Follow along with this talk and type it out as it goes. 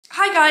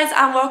Hi guys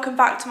and welcome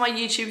back to my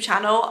YouTube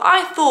channel.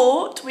 I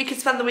thought we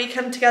could spend the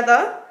weekend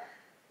together.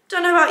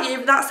 Don't know about you,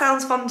 but that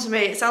sounds fun to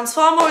me. It sounds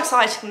far more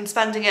exciting than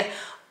spending it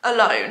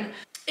alone.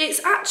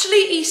 It's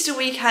actually Easter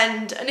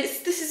weekend and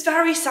this is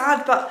very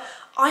sad, but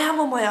I am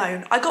on my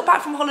own. I got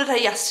back from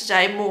holiday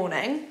yesterday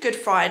morning, Good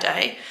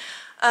Friday.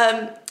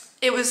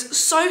 It was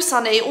so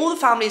sunny, all the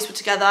families were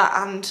together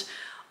and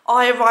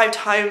I arrived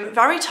home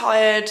very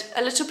tired,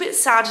 a little bit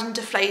sad and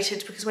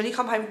deflated because when you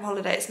come home from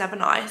holiday it's never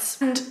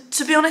nice. And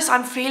to be honest,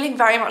 I'm feeling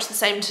very much the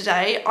same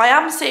today. I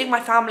am seeing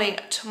my family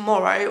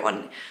tomorrow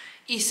on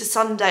Easter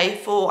Sunday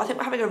for, I think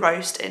we're having a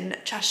roast in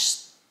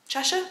Chester?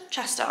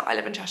 I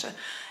live in Chester.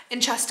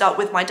 In Chester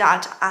with my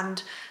dad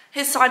and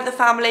his side of the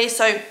family,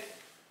 so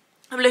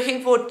I'm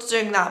looking forward to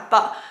doing that.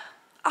 But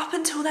up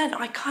until then,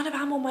 I kind of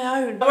am on my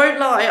own. I won't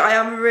lie, I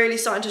am really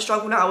starting to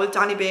struggle now with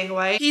Danny being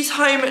away. He's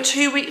home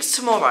 2 weeks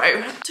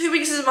tomorrow. 2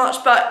 weeks isn't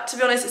much, but to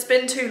be honest, it's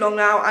been too long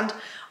now and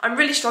I'm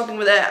really struggling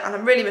with it and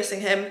I'm really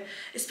missing him,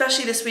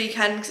 especially this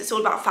weekend because it's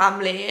all about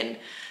family and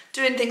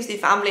doing things with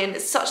your family, and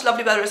it's such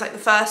lovely weather. It's like the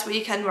first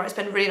weekend where it's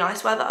been really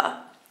nice weather.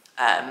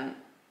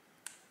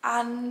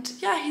 And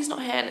yeah, he's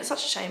not here and it's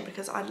such a shame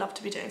because I'd love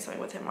to be doing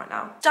something with him right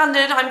now.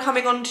 Standard, I'm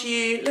coming on to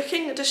you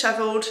looking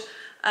dishevelled.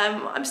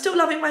 I'm still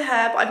loving my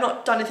hair, but I've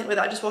not done anything with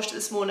it. I just washed it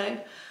this morning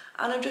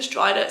and I've just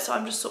dried it, so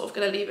I'm just sort of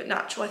going to leave it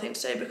natural, I think,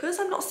 today because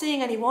I'm not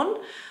seeing anyone.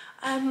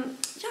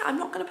 Yeah, I'm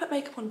not going to put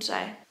makeup on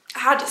today. I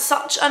had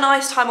such a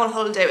nice time on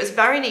holiday. It was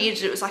very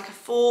needed. It was like a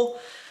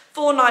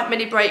four-night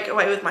mini break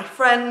away with my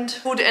friend.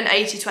 Called it an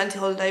 80-20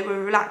 holiday. We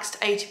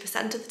relaxed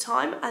 80% of the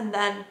time and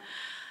then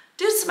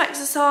did some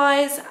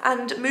exercise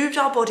and moved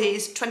our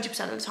bodies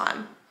 20% of the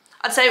time.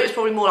 I'd say it was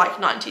probably more like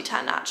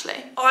 90-10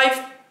 actually.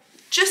 I've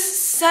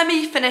just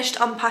semi-finished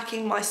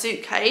unpacking my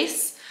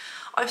suitcase.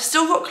 I've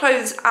still got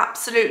clothes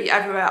absolutely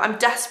everywhere. I'm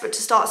desperate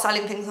to start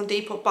selling things on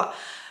Depop, but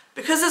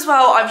because as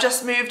well I've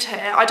just moved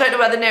here, I don't know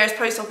where the nearest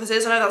post office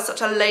is. I know that's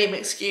such a lame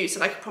excuse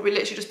and I could probably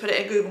literally just put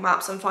it in Google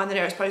Maps and find the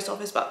nearest post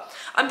office, but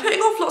I'm putting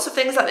off lots of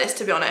things like this,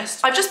 to be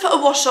honest. I've just put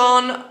a wash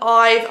on,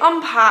 I've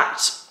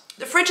unpacked.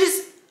 The fridge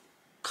is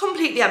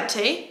completely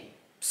empty.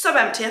 So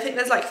empty, I think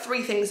there's like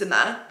 3 things in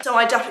there. So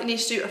I definitely need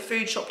to do a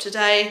food shop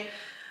today.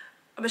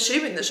 I'm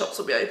assuming the shops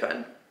will be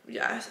open.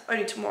 Yeah,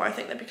 only tomorrow I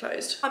think they'll be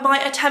closed. I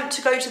might attempt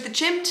to go to the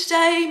gym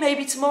today,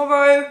 maybe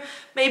tomorrow,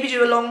 maybe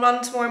do a long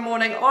run tomorrow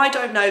morning. I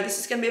don't know, this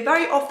is gonna be a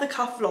very off the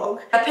cuff vlog.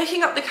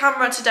 Picking up the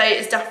camera today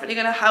is definitely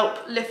gonna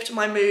help lift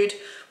my mood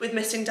with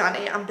missing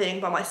Danny and being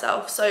by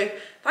myself. So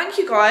thank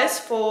you guys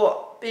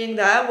for being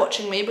there,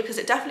 watching me, because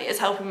it definitely is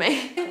helping me.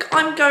 I think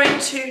I'm going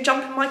to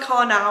jump in my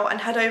car now and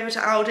head over to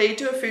Aldi,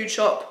 do a food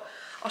shop.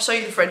 I'll show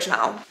you the fridge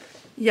now.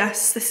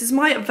 Yes, this is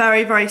my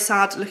very, very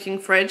sad looking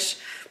fridge.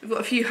 We've got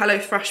a few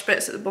HelloFresh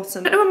bits at the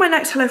bottom. I don't know when my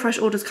next HelloFresh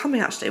order's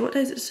coming actually. What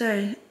day is it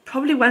today?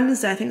 Probably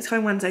Wednesday, I think it's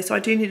going Wednesday, so I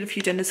do need a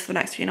few dinners for the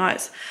next few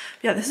nights.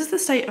 But yeah, this is the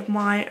state of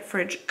my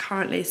fridge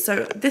currently.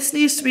 So this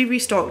needs to be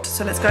restocked,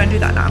 so let's go and do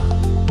that now.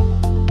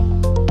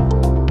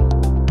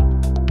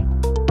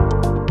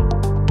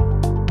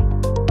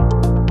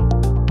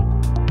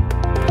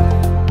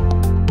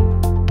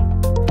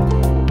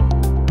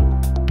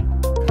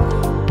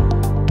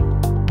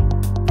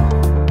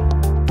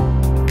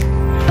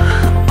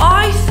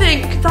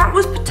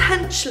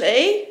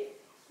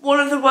 One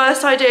of the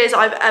worst ideas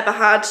I've ever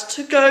had,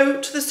 to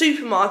go to the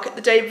supermarket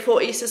the day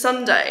before Easter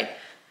Sunday.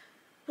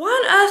 Why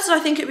on earth did I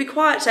think it'd be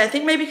quiet today? I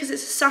think maybe because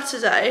it's a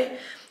Saturday,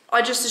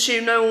 I just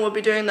assumed no one would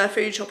be doing their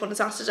food shop on a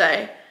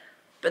Saturday.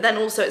 But then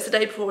also it's the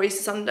day before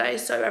Easter Sunday,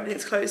 so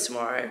everything's closed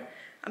tomorrow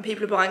and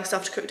people are buying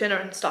stuff to cook dinner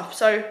and stuff.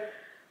 So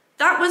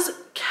that was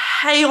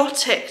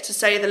chaotic to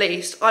say the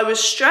least. I was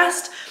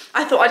stressed.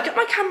 I thought I'd get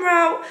my camera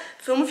out,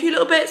 film a few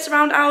little bits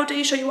around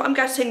Aldi, show you what I'm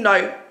getting.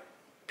 No.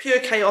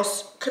 Pure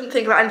chaos, couldn't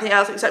think about anything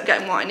else except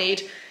getting what I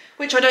need,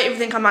 which I don't even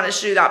think I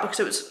managed to do that because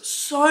it was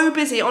so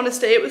busy,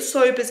 honestly, it was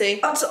so busy.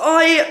 But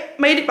I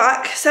made it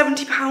back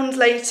 £70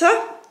 later,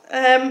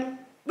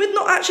 with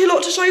not actually a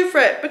lot to show for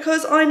it,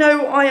 because I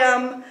know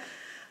I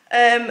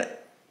am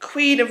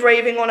queen of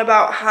raving on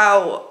about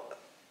how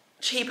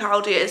cheap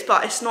Aldi is,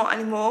 but it's not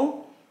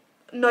anymore.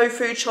 No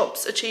food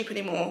shops are cheap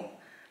anymore,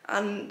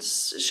 and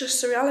it's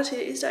just the reality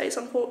these days,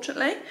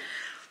 unfortunately.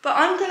 But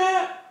I'm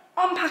gonna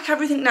unpack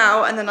everything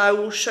now and then I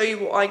will show you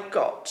what I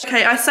got.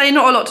 Okay, I say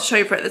not a lot to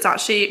show for it. There's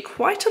actually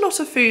quite a lot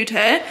of food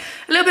here.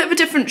 A little bit of a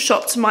different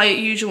shop to my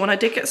usual one. I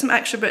did get some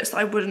extra bits that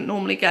I wouldn't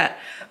normally get.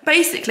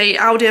 Basically,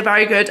 Aldi are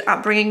very good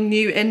at bringing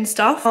new in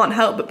stuff. Can't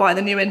help but buy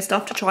the new in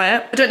stuff to try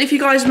it. I don't know if you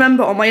guys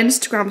remember on my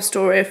Instagram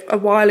story a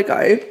while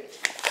ago,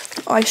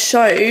 I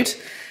showed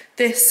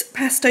this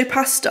pesto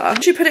pasta.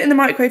 You put it in the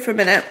microwave for a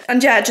minute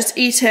and yeah, just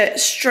eat it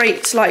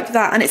straight like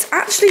that, and it's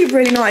actually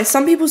really nice.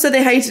 Some people said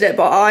they hated it,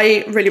 but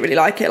I really, really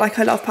like it. Like,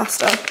 I love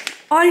pasta.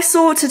 I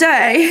saw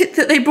today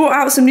that they brought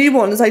out some new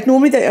ones. Like,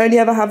 normally they only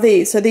ever have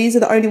these, so these are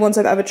the only ones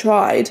I've ever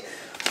tried.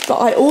 But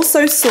I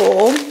also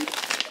saw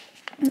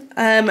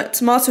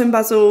tomato and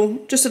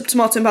basil, just a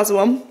tomato and basil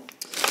one.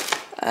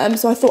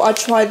 So I thought I'd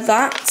try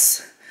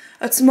that.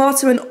 A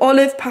tomato and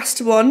olive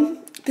pasta one,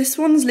 This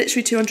one's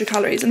literally 200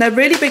 calories, and they're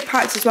really big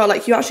packs as well.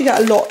 Like, you actually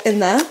get a lot in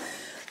there.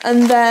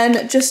 And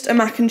then just a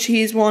mac and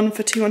cheese one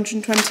for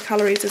 220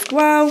 calories as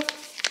well.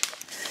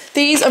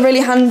 These are really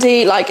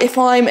handy, like if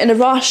I'm in a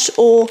rush,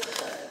 or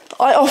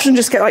I often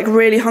just get like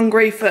really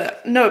hungry for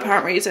no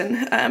apparent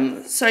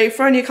reason. So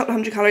for only a couple of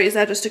 100 calories,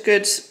 they're just a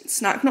good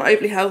snack, not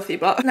overly healthy,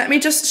 but let me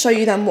just show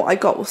you then what I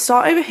got. We'll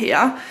start over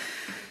here.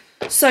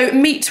 So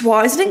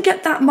meat-wise, I didn't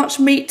get that much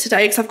meat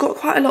today because I've got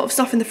quite a lot of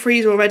stuff in the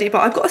freezer already, but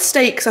I've got a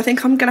steak, so I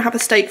think I'm gonna have a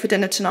steak for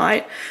dinner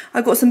tonight.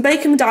 I've got some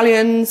bacon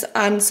medallions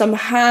and some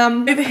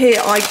ham. Over here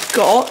I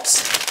got,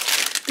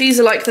 these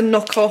are like the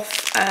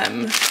knockoff,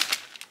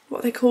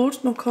 what are they called?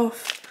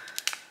 Knockoff,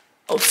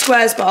 oh,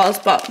 squares bars,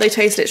 but they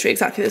taste literally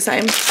exactly the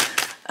same.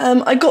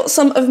 I got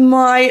some of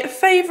my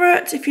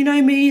favourite, if you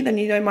know me, then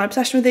you know my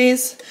obsession with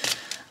these.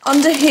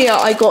 Under here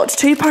I got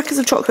 2 packets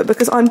of chocolate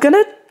because I'm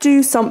gonna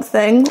do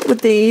something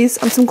with these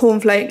and some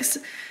cornflakes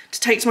to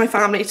take to my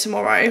family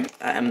tomorrow.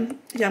 Yeah, I'm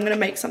gonna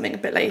make something a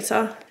bit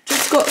later.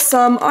 Just got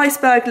some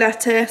iceberg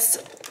lettuce,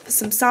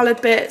 some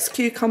salad bits,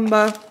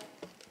 cucumber,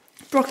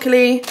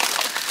 broccoli,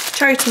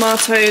 cherry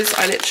tomatoes.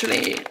 I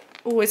literally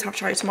always have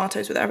cherry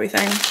tomatoes with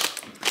everything.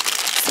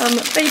 Some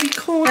baby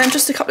corn, and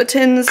just a couple of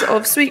tins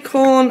of sweet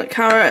corn,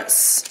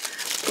 carrots,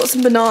 got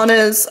some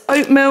bananas,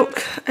 oat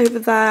milk over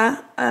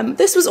there.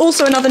 This was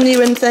also another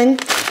new in thing.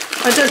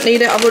 I don't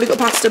need it, I've already got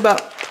pasta,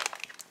 but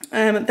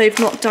they've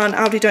not done,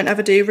 Aldi don't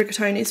ever do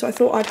rigatoni, so I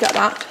thought I'd get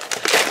that.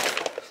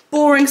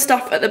 Boring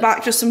stuff at the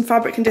back, just some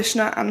fabric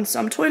conditioner and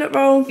some toilet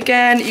roll.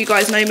 Again, you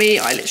guys know me,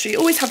 I literally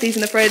always have these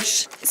in the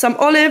fridge. Some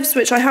olives,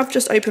 which I have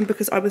just opened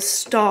because I was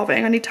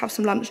starving. I need to have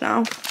some lunch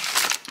now.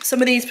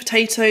 Some of these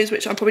potatoes,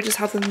 which I'll probably just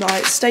have them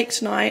like steak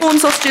tonight. Corn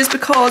sausages,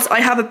 because I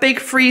have a big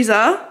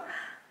freezer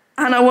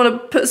and I want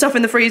to put stuff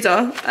in the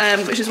freezer,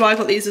 which is why I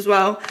got these as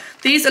well.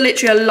 These are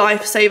literally a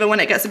lifesaver when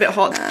it gets a bit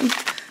hot.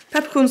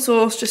 Peppercorn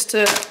sauce just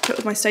to put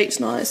with my steak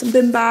tonight. Some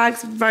bin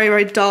bags, very,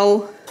 very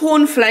dull.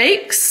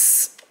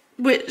 Cornflakes,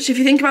 which if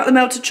you think about the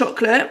melted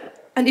chocolate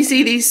and you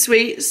see these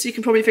sweets, you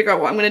can probably figure out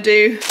what I'm going to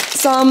do.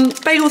 Some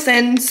bagel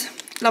thins,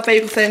 love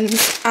bagel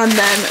thins, and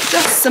then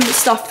just some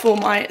stuff for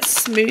my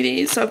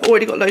smoothies. So I've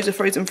already got loads of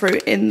frozen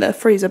fruit in the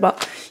freezer,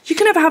 but you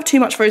can never have too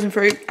much frozen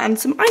fruit, and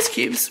some ice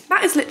cubes.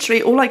 That is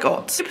literally all I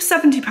got. It was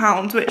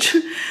 £70, which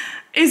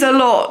is a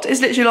lot. It's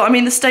literally a lot. I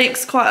mean, the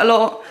steak's quite a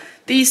lot.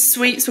 These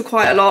sweets were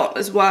quite a lot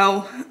as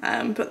well,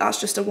 but that's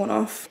just a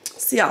one-off.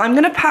 So yeah, I'm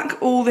gonna pack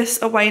all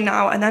this away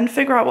now and then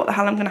figure out what the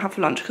hell I'm gonna have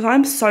for lunch because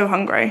I'm so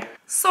hungry.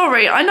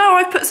 Sorry, I know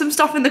I've put some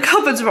stuff in the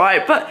cupboards,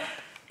 right, but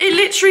it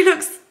literally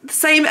looks the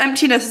same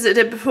emptiness as it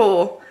did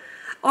before.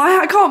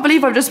 I can't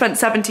believe I've just spent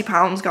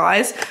 £70,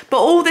 guys. But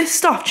all this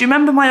stuff, do you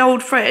remember my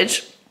old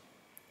fridge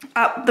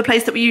at the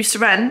place that we used to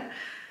rent?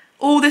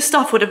 All this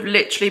stuff would have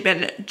literally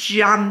been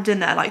jammed in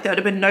there, like there would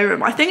have been no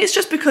room. I think it's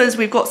just because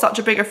we've got such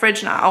a bigger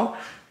fridge now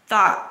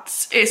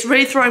that it's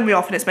really throwing me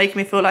off and it's making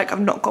me feel like I've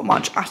not got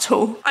much at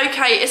all.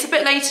 Okay, it's a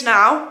bit later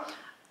now.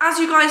 As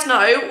you guys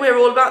know, we're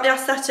all about the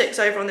aesthetics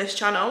over on this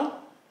channel.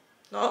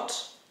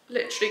 Not.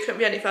 Literally couldn't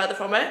be any further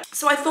from it.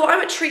 So I thought I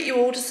would treat you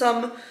all to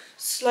some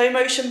slow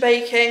motion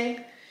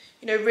baking,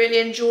 you know, really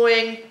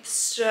enjoying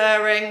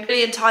stirring,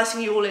 really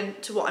enticing you all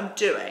into what I'm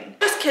doing.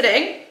 Just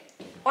kidding.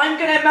 I'm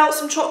gonna melt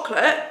some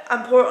chocolate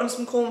and pour it on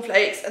some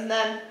cornflakes and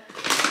then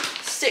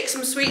stick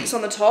some sweets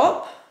on the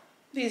top.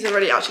 These are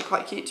really actually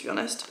quite cute, to be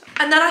honest.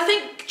 And then I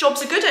think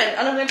jobs are good in,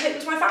 and I'm gonna take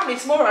them to my family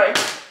tomorrow.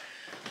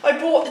 I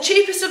bought the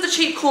cheapest of the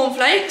cheap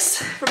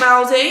cornflakes from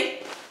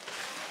Aldi.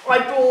 I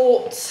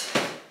bought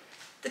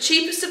the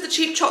cheapest of the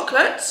cheap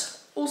chocolate,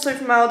 also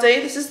from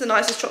Aldi. This is the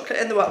nicest chocolate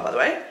in the world, by the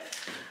way.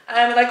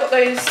 And I got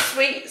those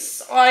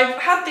sweets. I've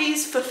had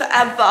these for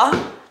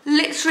forever,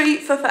 literally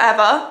for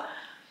forever.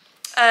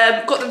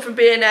 Got them from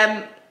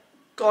B&M,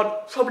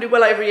 God, probably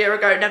well over a year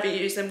ago. Never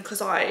used them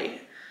because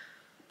I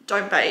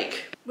don't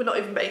bake. We're not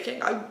even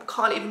baking. I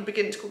can't even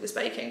begin to call this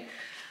baking.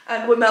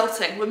 We're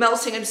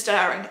melting and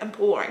stirring and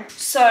pouring.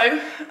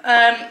 So,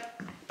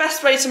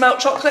 best way to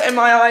melt chocolate in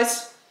my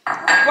eyes,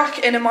 whack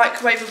it in a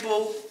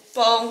microwavable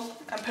bowl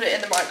and put it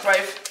in the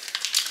microwave.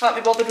 Can't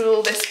be bothered with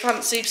all this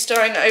fancy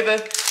stirring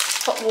over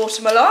hot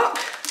water malark.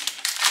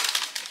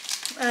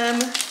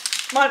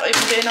 Might not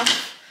even be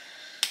enough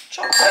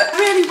chocolate. I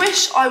really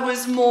wish I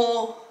was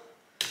more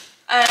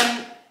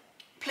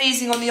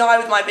pleasing on the eye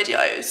with my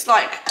videos.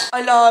 Like,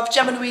 I love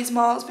Gemma Louise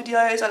Miles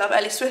videos, I love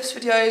Ellie Swift's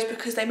videos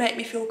because they make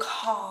me feel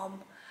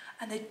calm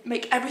and they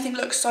make everything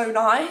look so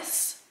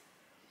nice.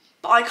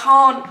 But I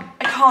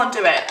can't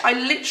do it. I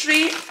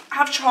literally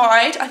have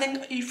tried. I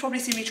think you've probably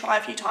seen me try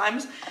a few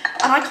times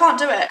and I can't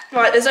do it.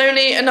 Right, there's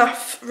only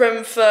enough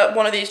room for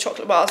one of these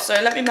chocolate bars, so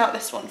let me melt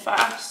this one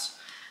first.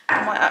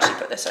 I might actually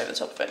put this over the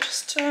top of it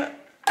just to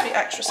be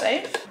extra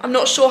safe. I'm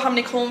not sure how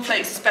many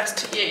cornflakes is best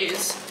to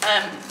use,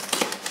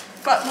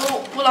 but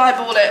we'll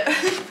eyeball it.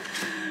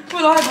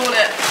 We'll eyeball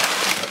it.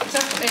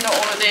 Definitely not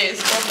all of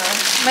these, God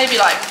no. Maybe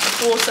like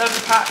 4 of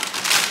a pack.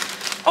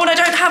 Oh, and I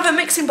don't have a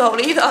mixing bowl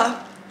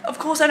either. Of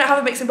course I don't have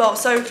a mixing bowl,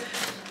 so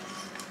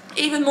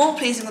even more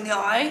pleasing on the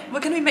eye, we're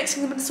going to be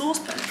mixing them in the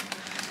saucepan.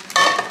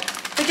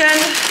 again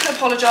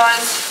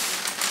apologise.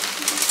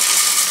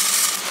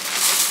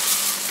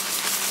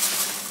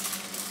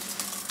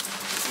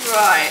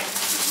 Right.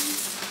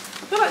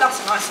 I feel like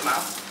that's a nice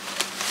amount.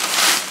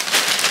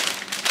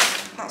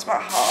 That's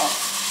about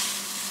half.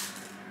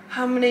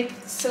 How many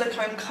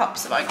silicone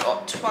cups have I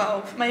got?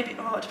 12, maybe.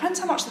 Oh, it depends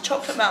how much the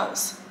chocolate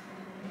melts.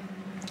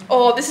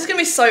 Oh, this is gonna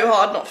be so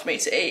hard not for me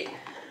to eat.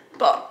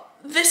 But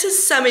this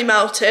is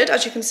semi-melted,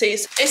 as you can see.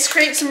 It's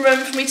creating some room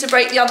for me to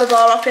break the other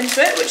bar up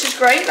into it, which is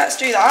great. Let's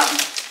do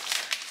that.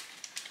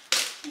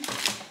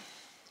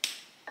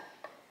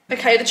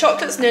 Okay, the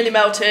chocolate's nearly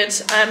melted.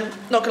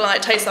 Not gonna lie,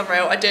 it tastes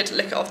unreal. I did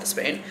lick it off the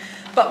spoon.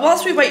 But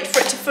whilst we wait for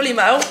it to fully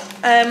melt,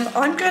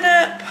 I'm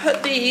gonna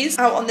put these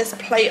out on this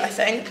plate, I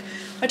think.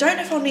 I don't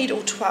know if I'll need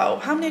all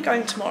 12. How many are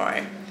going tomorrow?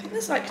 I think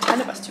there's like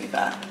 10 of us, to be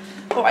fair.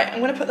 All right, I'm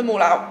gonna put them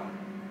all out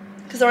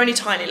because they're only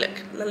tiny,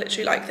 look, they're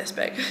literally like this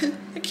big.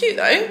 They're cute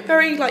though,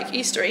 very like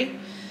Eastery.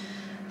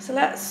 So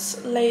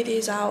let's lay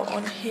these out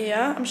on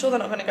here. I'm sure they're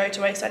not gonna go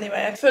to waste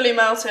anyway. Fully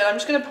melted, I'm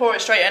just gonna pour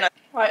it straight in.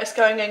 Right, it's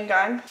going in,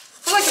 gang. I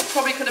feel like it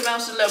probably could have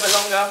melted a little bit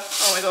longer.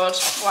 Oh my God,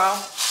 wow.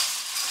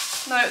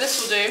 No, this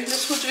will do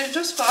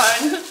just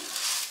fine.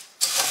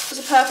 There's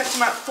a perfect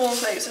amount of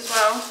cornflakes as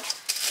well.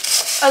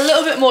 A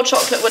little bit more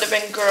chocolate would have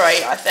been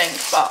great, I think,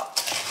 but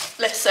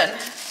listen,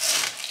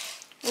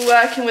 we're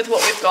working with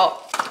what we've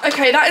got.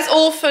 Okay, that is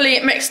all fully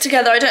mixed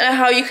together. I don't know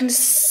how you can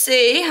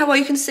see, how well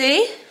you can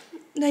see.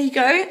 There you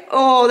go.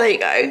 Oh, there you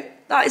go.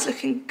 That is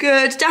looking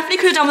good. Definitely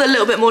could have done with a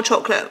little bit more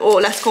chocolate or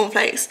less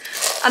cornflakes.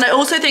 And I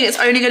also think it's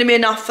only going to be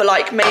enough for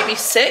like maybe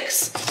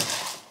 6.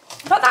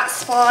 But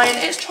that's fine.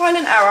 It's trial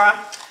and error.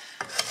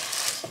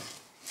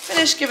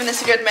 Finish giving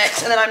this a good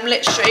mix, and then I'm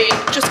literally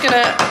just going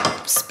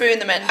to spoon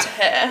them into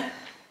here.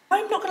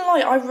 I'm not going to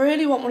lie, I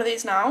really want one of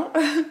these now.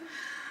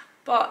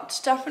 But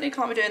definitely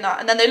can't be doing that.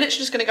 And then they're literally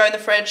just going to go in the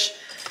fridge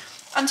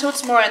until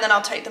tomorrow, and then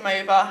I'll take them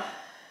over.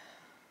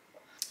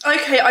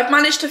 Okay, I've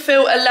managed to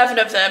fill 11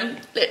 of them.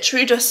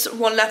 Literally just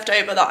one left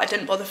over that I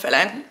didn't bother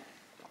filling.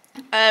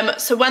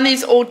 So when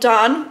these are all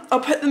done, I'll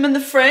put them in the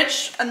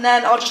fridge, and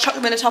then I'll just chuck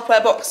them in a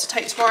Tupperware box to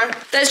take tomorrow.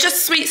 There's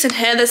just sweets in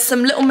here. There's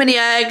some little mini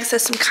eggs,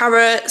 there's some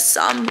carrots,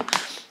 some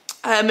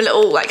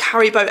little like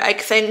Haribo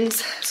egg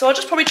things. So I'll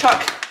just probably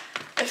chuck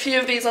a few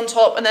of these on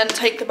top and then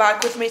take the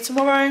bag with me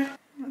tomorrow.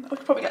 I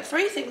could probably get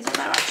 3 things in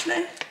there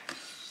actually.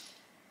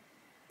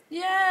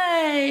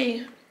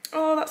 Yay!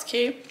 Oh, that's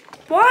cute.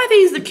 Why are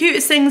these the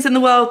cutest things in the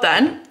world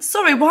then?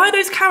 Sorry, why are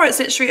those carrots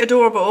literally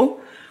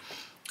adorable?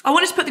 I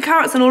wanted to put the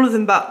carrots on all of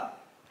them, but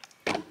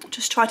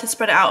just try to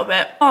spread it out a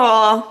bit.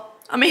 Oh,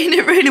 I mean,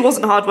 it really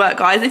wasn't hard work,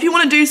 guys. If you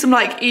want to do some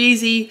like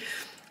easy,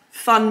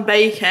 fun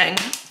baking,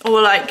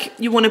 or like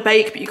you want to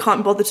bake but you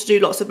can't bother to do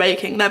lots of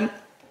baking, then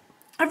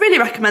I really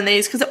recommend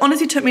these because it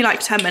honestly took me like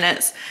 10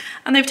 minutes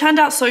and they've turned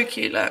out so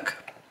cute, look.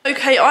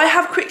 Okay, I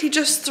have quickly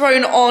just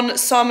thrown on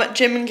some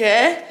gym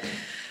gear.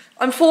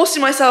 I'm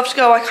forcing myself to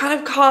go. I kind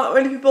of can't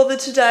really be bothered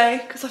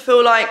today because I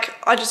feel like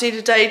I just need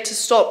a day to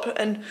stop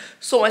and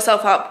sort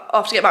myself out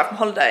after I get back from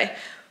holiday.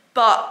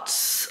 But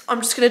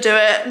I'm just gonna do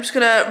it. I'm just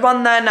gonna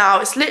run there now.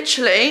 It's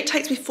literally, it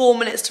takes me 4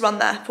 minutes to run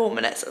there. 4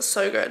 minutes, that's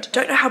so good.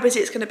 Don't know how busy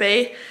it's gonna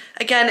be.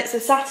 Again, it's a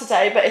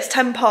Saturday, but it's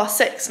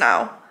 6:10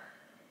 now.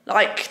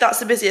 Like, that's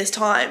the busiest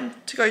time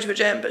to go to a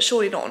gym, but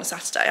surely not on a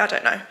Saturday, I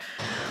don't know.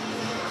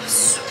 I'm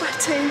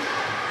sweating.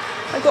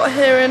 I got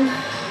here in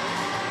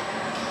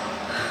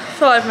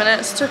 5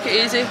 minutes, took it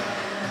easy.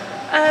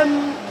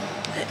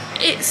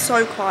 It's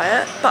so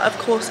quiet, but of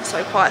course it's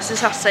so quiet. It's a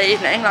Saturday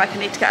evening, like I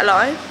need to get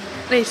alive.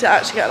 I need to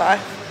actually get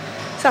alive.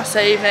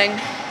 Saturday evening,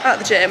 at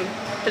the gym,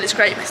 but it's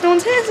great because no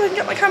one's here, so I can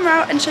get my camera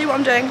out and show you what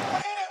I'm doing.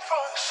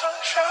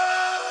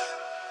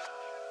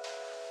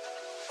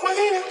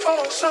 Waiting for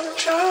the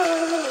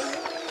sunshine.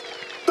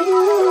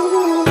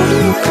 Ooh,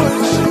 waiting for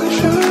the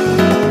sunshine.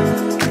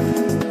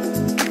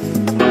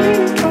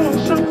 Waiting for the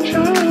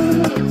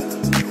sunshine.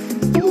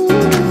 Ooh,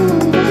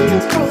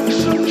 waiting for the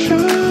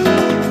sunshine.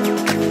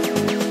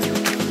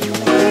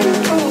 Waiting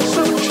for the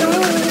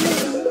sunshine.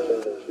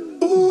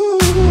 Ooh.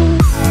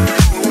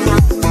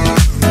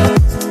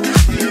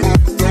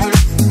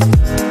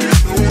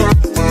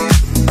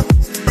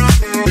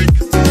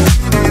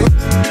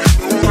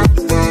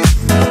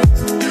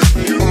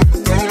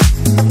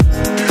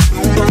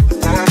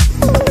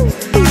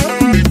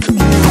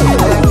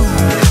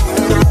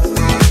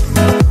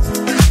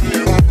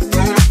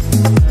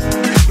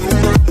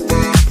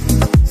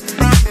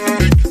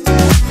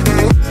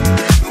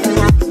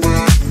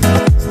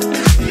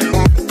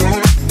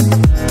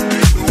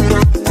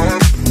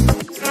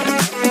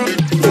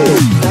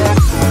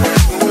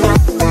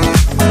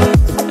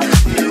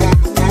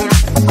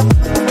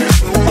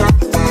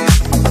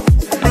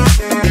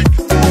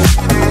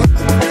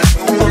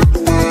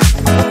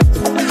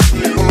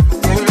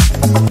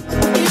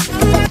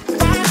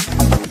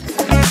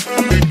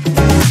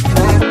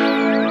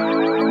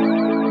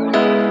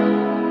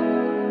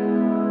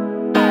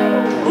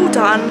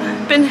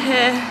 Done. Been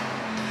here,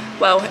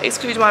 well,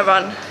 including my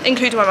run,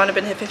 I've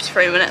been here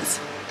 53 minutes.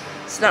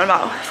 So now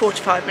about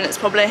 45 minutes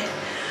probably.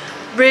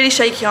 really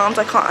shaky arms,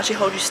 I can't actually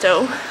hold you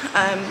still.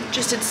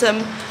 Just did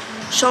some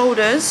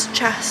shoulders,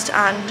 chest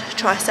and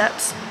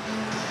triceps.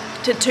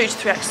 Did 2 to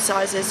 3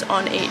 exercises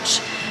on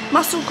each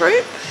muscle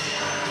group.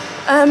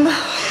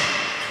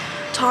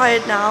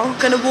 Tired now,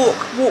 gonna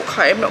walk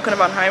home, not gonna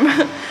run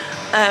home.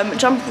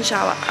 Jump in the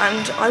shower,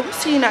 and I will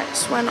see you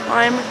next when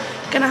I'm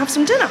gonna have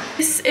some dinner.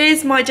 This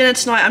is my dinner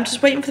tonight. I'm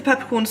just waiting for the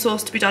peppercorn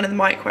sauce to be done in the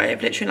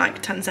microwave, literally in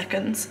like 10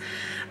 seconds.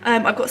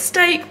 I've got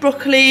steak,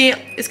 broccoli,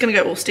 it's gonna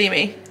go all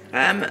steamy.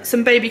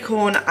 Some baby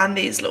corn and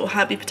these little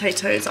herby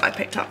potatoes that I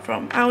picked up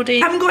from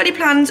Aldi. Haven't got any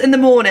plans in the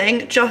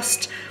morning,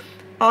 just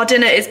our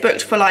dinner is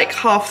booked for like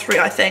 3:30,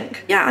 I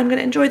think. Yeah, I'm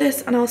gonna enjoy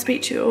this and I'll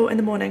speak to you all in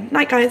the morning.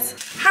 Night, guys.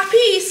 Happy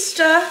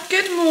Easter,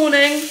 good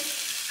morning,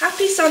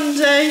 happy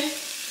Sunday.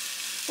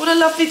 What a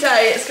lovely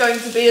day it's going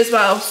to be as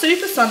well.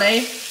 Super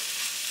sunny.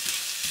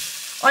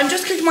 I'm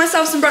just cooking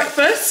myself some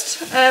breakfast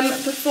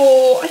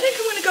before, I think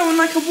I'm gonna go on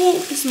like a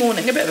walk this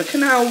morning, a bit of a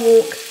canal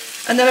walk,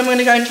 and then I'm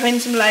gonna go and train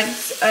some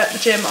legs at the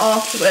gym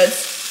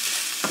afterwards.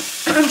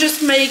 I'm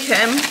just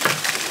making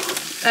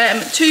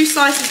 2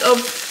 slices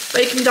of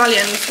bacon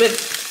medallions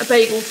with a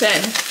bagel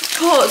thin,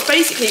 because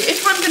basically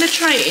if I'm gonna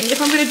train,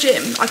 if I'm gonna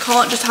gym, I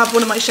can't just have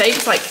one of my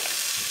shakes. Like,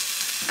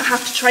 I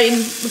have to train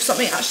with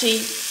something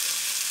actually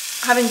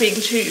having been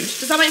chewed.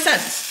 Does that make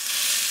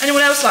sense?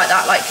 Anyone else like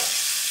that? Like,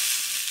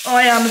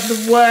 I am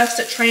the worst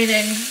at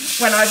training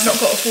when I've not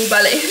got a full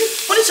belly.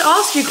 I wanted to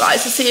ask you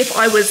guys to see if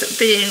I was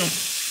being,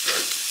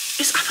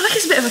 I feel like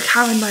it's a bit of a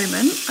Karen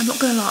moment, I'm not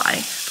gonna lie.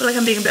 I feel like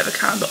I'm being a bit of a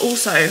Karen, but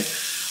also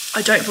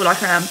I don't feel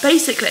like I am.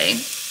 Basically,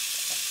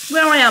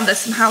 where I am, there's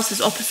some houses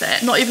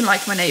opposite, not even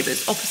like my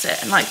neighbours,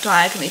 opposite and like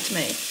diagonally to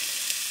me.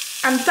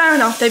 And fair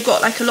enough, they've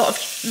got like a lot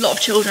of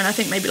children. I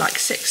think maybe like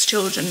 6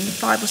 children,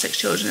 5 or 6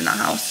 children in that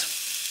house.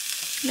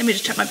 Let me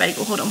just check my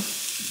bagel, hold on.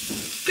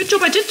 Good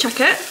job I did check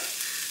it.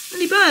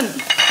 Really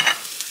burnt.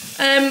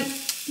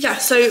 Yeah,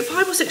 so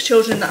 5 or 6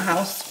 children in that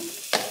house,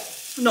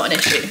 not an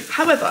issue.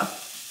 However,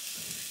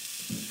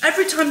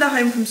 every time they're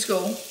home from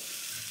school,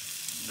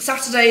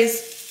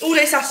 Saturdays, all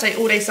day Saturday,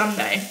 all day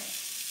Sunday,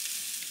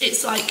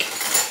 it's like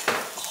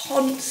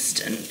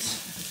constant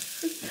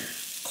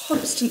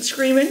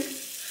screaming.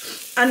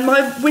 And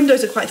my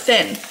windows are quite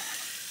thin.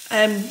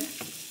 And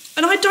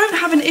I don't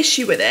have an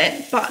issue with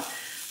it, but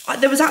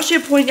there was actually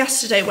a point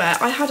yesterday where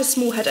I had a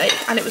small headache,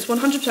 and it was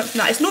 100% from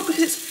that. It's not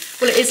because it's,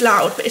 well, it is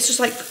loud, but it's just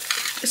like,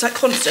 it's like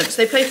constant.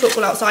 So they play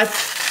football outside,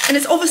 and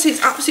it's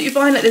absolutely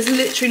fine. Like, there's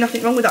literally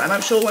nothing wrong with that. And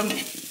I'm sure when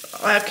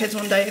I have kids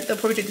one day, they'll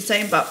probably do the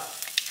same, but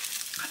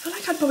I feel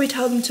like I'd probably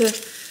tell them to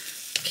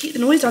keep the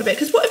noise down a bit.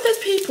 Because what if there's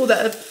people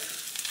that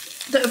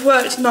have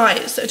worked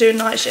nights, that are doing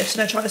night shifts, and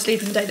they're trying to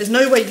sleep in the day? There's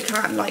no way you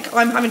can. Like,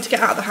 I'm having to get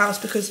out of the house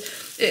because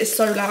it is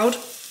so loud.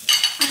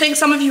 I think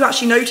some of you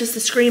actually noticed the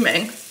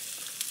screaming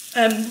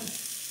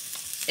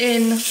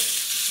in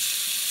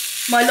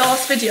my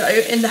last video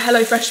in the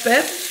HelloFresh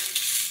bit.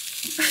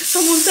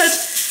 Someone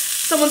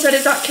said,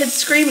 is that kid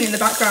screaming in the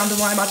background?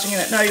 Am I imagining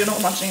it? No, you're not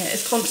imagining it,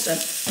 it's constant.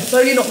 It's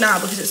only not now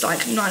because it's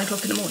like 9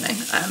 o'clock in the morning,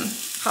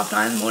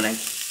 9:30 in the morning.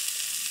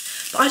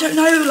 But I don't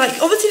know,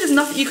 like, obviously there's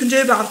nothing you can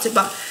do about it,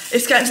 but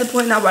it's getting to the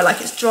point now where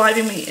like it's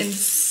driving me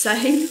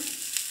insane.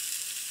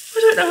 I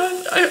don't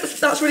know,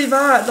 that's really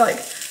bad. Like,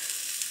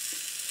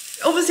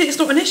 obviously it's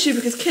not an issue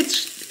because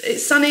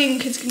it's sunny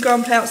and kids can go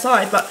and play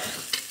outside, but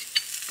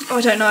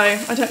I don't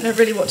know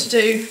really what to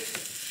do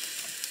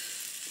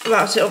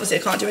about it. Obviously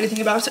I can't do anything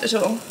about it at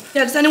all.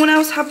 Yeah, does anyone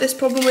else have this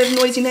problem with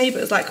noisy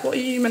neighbours? Like, what are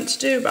you meant to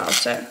do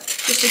about it?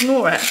 Just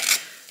ignore it.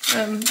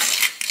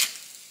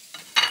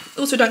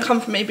 Also, don't come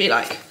from me, be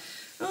like,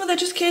 oh, they're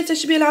just kids, they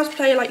should be allowed to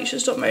play, like, you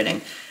should stop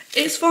moaning.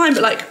 It's fine,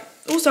 but like,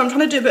 also I'm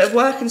trying to do a bit of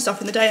work and stuff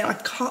in the day, and I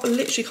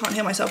literally can't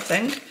hear myself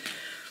think.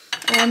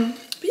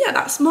 But yeah,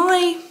 that's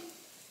my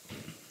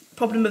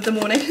problem of the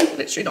morning.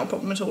 Literally not a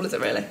problem at all, is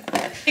it really?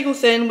 Bagel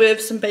thin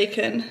with some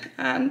bacon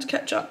and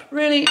ketchup.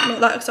 Really not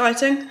that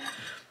exciting.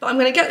 But I'm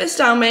gonna get this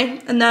down me,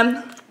 and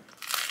then,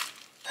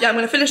 yeah, I'm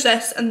gonna finish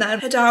this and then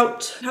head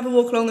out, have a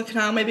walk along the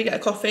canal, maybe get a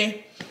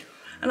coffee,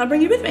 and I'll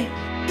bring you with me.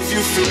 If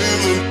you feel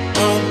it,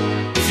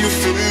 if you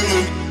feel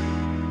it,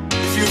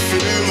 if you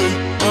feel it,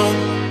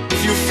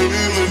 if you feel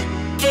it,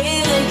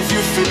 if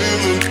you feel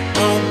it,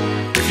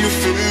 if you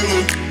feel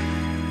it,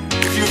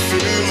 if you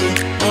feel it, if you feel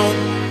it,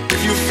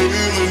 if you feel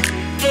it,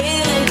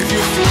 if you feel it, if you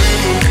feel it,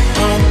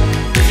 if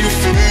you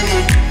feel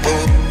it,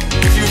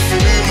 if you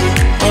feel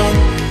it,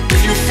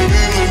 if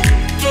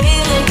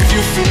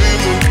you feel it,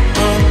 if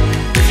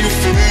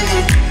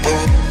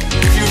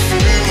you feel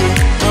it,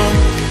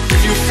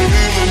 if you feel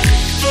it,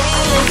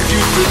 if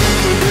you feel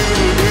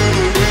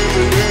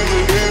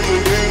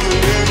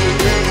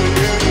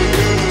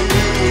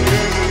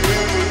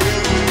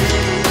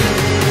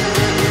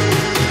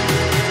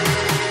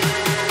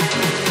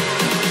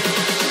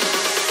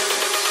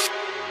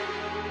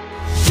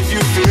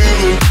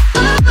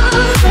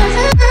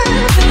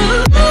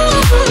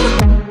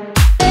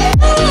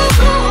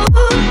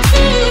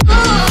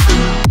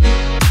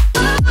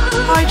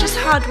I just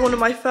had one of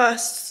my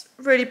first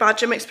really bad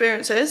gym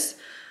experiences.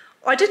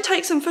 I did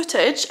take some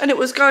footage and it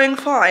was going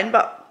fine,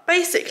 but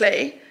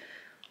basically,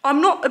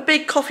 I'm not a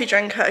big coffee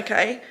drinker,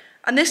 okay?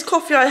 And this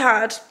coffee I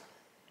had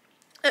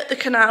at the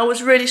canal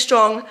was really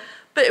strong,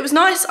 but it was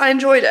nice, I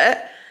enjoyed it.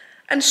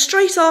 And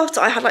straight after,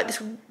 I had like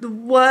the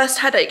worst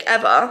headache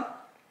ever.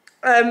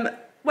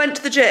 Went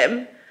to the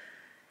gym,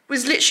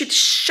 was literally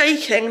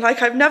shaking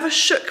like I've never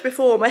shook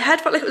before. My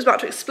head felt like it was about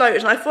to explode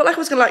and I felt like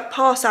I was gonna like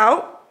pass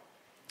out.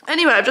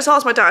 Anyway, I've just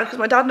asked my dad, because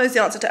my dad knows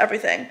the answer to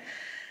everything.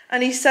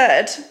 And he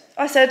said,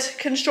 I said,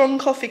 can strong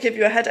coffee give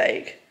you a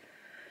headache?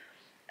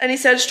 And he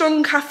said,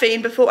 strong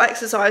caffeine before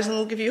exercising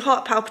will give you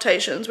heart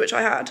palpitations, which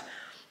I had,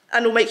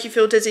 and will make you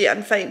feel dizzy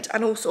and faint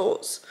and all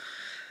sorts.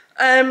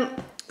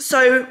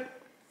 So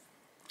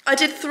I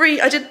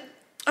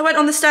went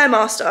on the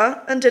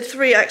Stairmaster and did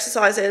 3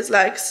 exercises,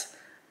 legs,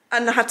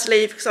 and I had to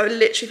leave because I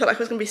literally felt like I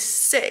was gonna be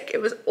sick.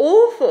 It was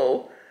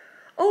awful.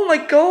 Oh my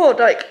God,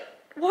 like,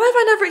 why have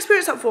I never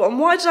experienced that before? And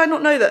why did I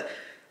not know that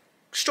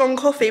strong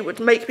coffee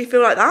would make me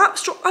feel like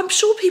that? I'm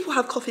sure people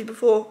have coffee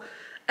before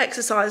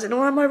exercising,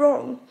 or am I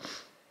wrong?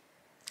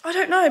 I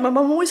don't know. My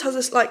mum always has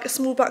this, like, a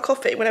small black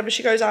coffee whenever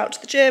she goes out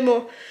to the gym,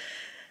 or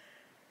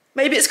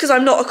maybe it's because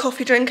I'm not a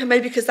coffee drinker,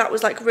 maybe because that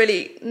was, like,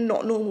 really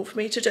not normal for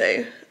me to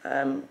do.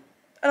 And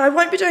I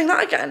won't be doing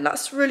that again.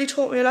 That's really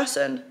taught me a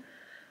lesson.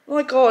 Oh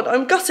my God,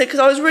 I'm gutted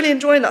because I was really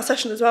enjoying that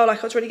session as well.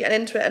 Like, I was really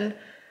getting into it and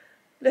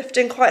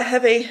lifting quite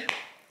heavy.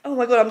 Oh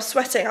my God, I'm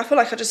sweating. I feel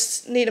like I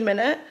just need a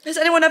minute. Has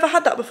anyone ever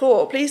had that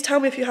before? Please tell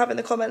me if you have in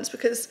the comments,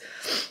 because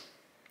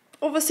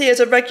obviously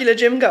as a regular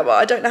gym goer,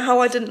 I don't know how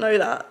I didn't know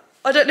that.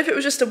 I don't know if it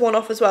was just a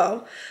one-off as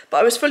well, but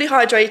I was fully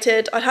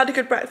hydrated. I'd had a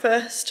good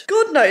breakfast.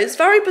 God knows,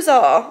 very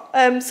bizarre.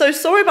 So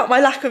sorry about my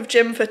lack of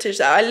gym footage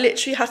there. I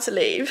literally had to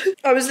leave.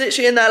 I was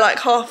literally in there like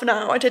half an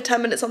hour. I did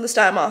 10 minutes on the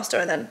Stairmaster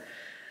and then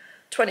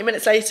 20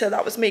 minutes later,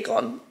 that was me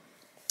gone.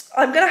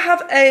 I'm gonna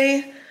have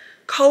a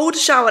cold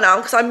shower now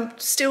because I'm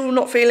still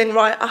not feeling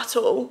right at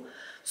all.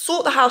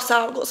 Sort the house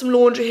out, got some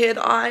laundry here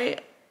that I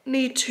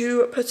need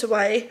to put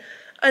away.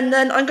 And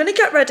then I'm gonna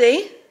get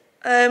ready.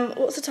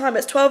 What's the time?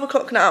 It's 12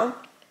 o'clock now.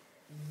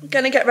 I'm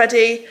gonna get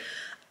ready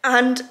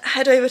and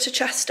head over to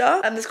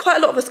Chester. And there's quite a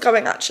lot of us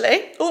going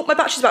actually. Oh, my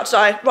battery's about to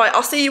die. Right,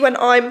 I'll see you when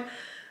I'm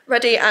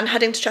ready and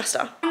heading to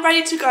Chester. I'm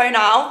ready to go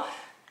now.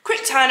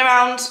 Quick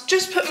turnaround,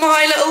 just put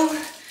my little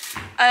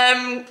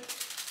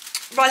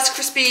Rice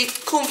Krispie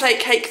cornflake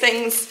cake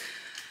things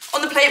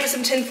on the plate with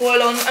some tin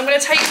foil on. I'm gonna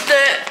take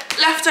the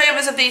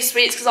leftovers of these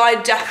sweets because I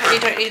definitely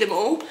don't need them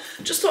all.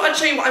 Just thought I'd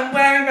show you what I'm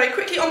wearing very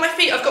quickly. On my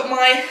feet, I've got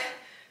my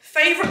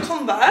favourite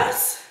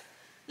Converse.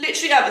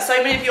 Literally ever,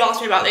 so many of you asked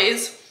me about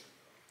these.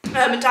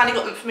 And Danny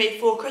got them for me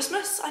for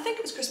Christmas. I think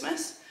it was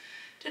Christmas.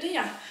 Did he?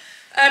 Yeah.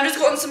 Just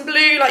got on some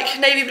blue, like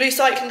navy blue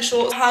cycling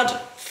shorts. Had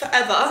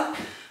forever.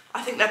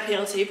 I think they're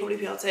PLT, probably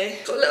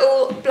PLT. Got a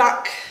little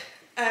black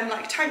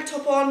like tank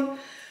top on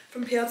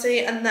from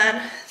PLT, and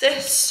then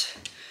this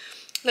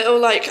little,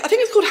 like, I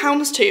think it's called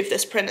Houndstooth,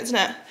 this print, isn't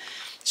it?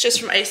 It's just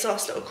from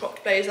ASOS, little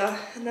cropped blazer.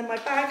 And then my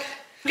bag.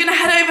 I'm gonna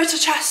head over to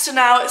Chester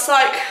now. It's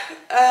like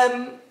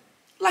a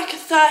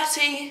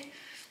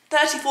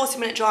 30-40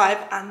 minute drive,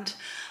 and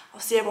I'll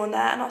see everyone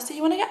there and I'll see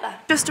you when I get there.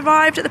 Just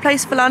arrived at the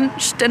place for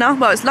lunch, dinner.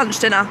 Well, it's lunch,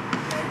 dinner.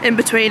 In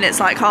between, it's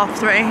like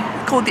 3:30.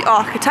 Called The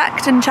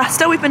Architect in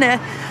Chester. We've been here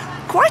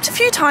quite a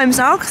few times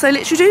now because they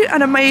literally do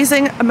an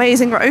amazing,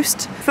 amazing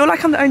roast. I feel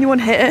like I'm the only one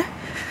here.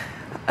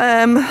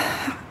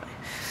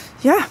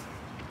 Yeah,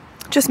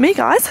 just me,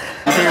 guys.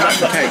 Yeah.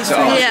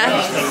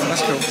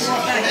 That's cool.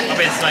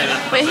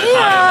 We're here.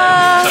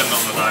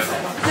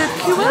 Look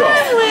who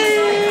I'm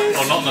with.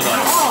 Oh, not the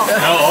night.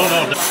 No.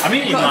 I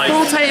mean, even like.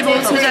 Full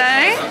table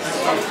today.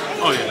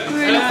 Oh, yeah.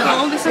 Really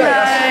full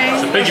today.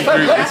 It's a big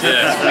improvement,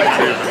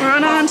 yeah. We're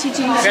on Auntie G's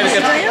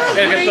today, aren't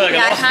we?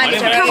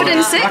 Yeah, Covered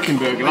in sick.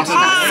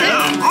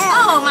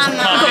 Oh, man.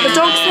 We've got the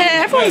dogs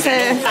here, everyone's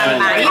here. You've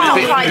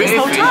been quiet this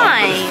whole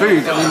time.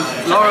 Food. I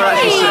mean, Laura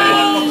actually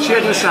said she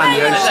had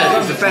lasagna and she said it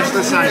was the best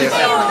lasagna she's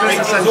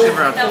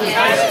ever had.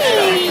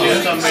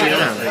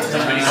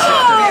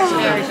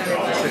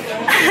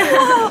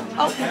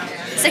 Oh.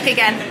 Sick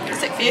again.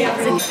 Sick for you.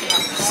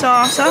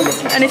 Starter.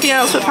 Anything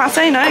else with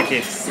pate? No.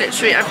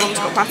 Literally everyone's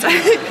got pate.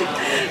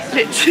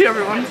 Literally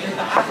everyone.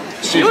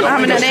 You're not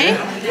having any.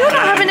 You're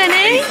not having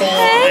any.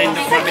 Hey,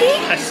 Becky.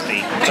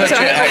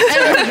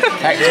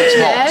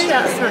 No,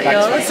 that's not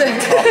yours.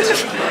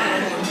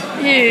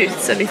 You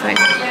silly thing.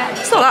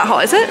 It's not that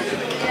hot, is it?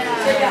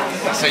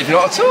 That's even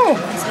not at all.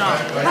 It's not.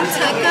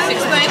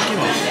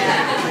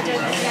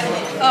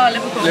 Oh,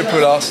 Liverpool.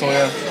 Liverpool, Arsenal,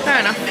 yeah. Fair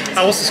enough.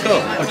 What's the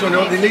score? Oh, do you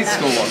know what the Leeds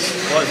score was?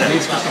 What is it?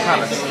 Leeds Crystal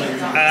Palace.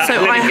 So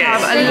I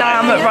have a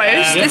lamb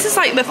roast. This is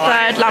like the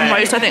third lamb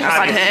roast I think I've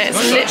had here.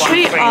 It's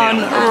literally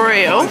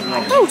unreal.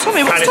 Oh,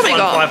 Tommy, what's Tommy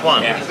got?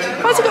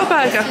 5-1. Why's he got a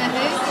burger?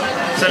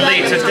 So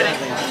Leeds,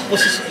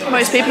 what's this?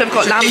 Most people have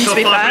got lamb, to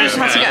be fair. Just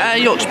had to get a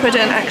Yorkshire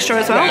pudding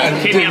extra as well.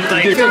 Keep me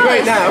updated. You're doing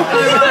great now.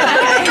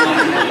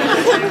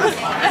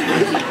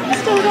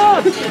 Still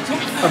gone.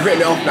 I've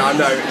written it off now, I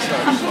know.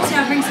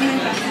 I'll bring something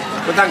back.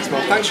 But thanks,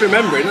 Mom. Thanks for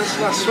remembering.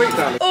 That's sweet,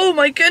 darling. Oh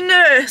my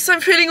goodness,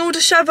 I'm feeling all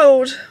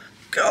dishevelled.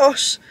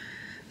 Gosh,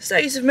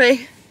 state of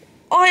me.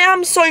 I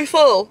am so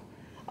full.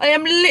 I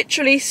am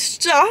literally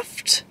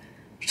stuffed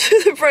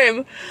to the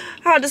brim.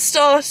 I had a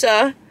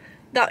starter,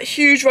 that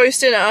huge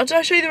roast dinner. Did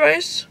I show you the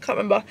roast? Can't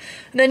remember.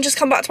 And then just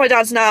come back to my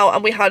dad's now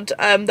and we had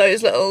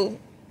those little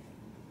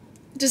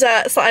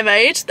desserts that I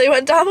made. They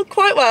went down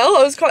quite well.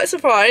 I was quite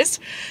surprised.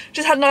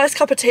 Just had a nice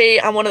cup of tea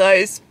and one of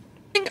those.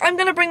 I think I'm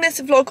going to bring this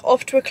vlog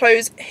off to a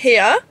close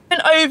here. It's been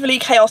overly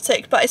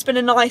chaotic, but it's been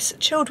a nice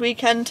chilled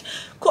weekend.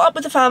 Caught up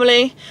with the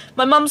family.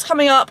 My mum's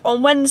coming up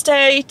on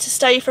Wednesday to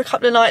stay for a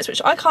couple of nights,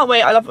 which I can't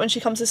wait. I love it when she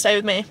comes to stay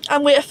with me.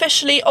 And we're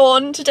officially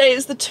on. Today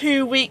is the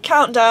 2-week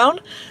countdown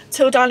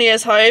till Danny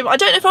is home. I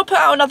don't know if I'll put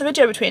out another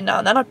video between now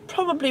and then. I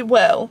probably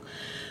will.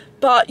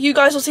 But you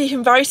guys will see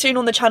him very soon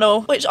on the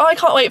channel, which I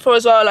can't wait for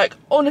as well. Like,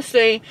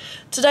 honestly,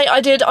 today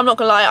I'm not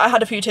gonna lie, I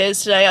had a few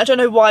tears today. I don't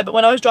know why, but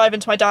when I was driving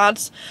to my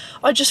dad's,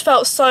 I just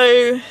felt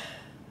so,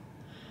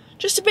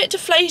 just a bit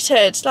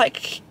deflated.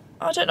 Like,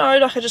 I don't know,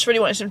 like I just really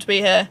wanted him to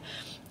be here.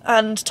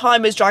 And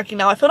time is dragging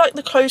now. I feel like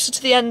the closer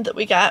to the end that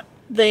we get,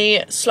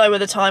 the slower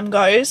the time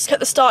goes.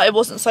 At the start it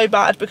wasn't so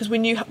bad because we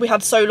knew we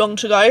had so long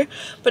to go,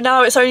 but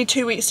now it's only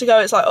 2 weeks to go.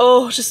 It's like,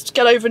 oh, just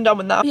get over and done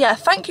with that. Yeah,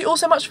 thank you all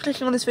so much for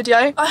clicking on this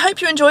video. I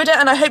hope you enjoyed it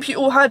and I hope you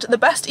all had the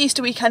best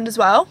Easter weekend as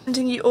well.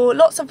 Sending you all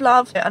lots of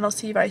love and I'll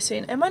see you very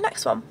soon in my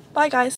next one. Bye guys.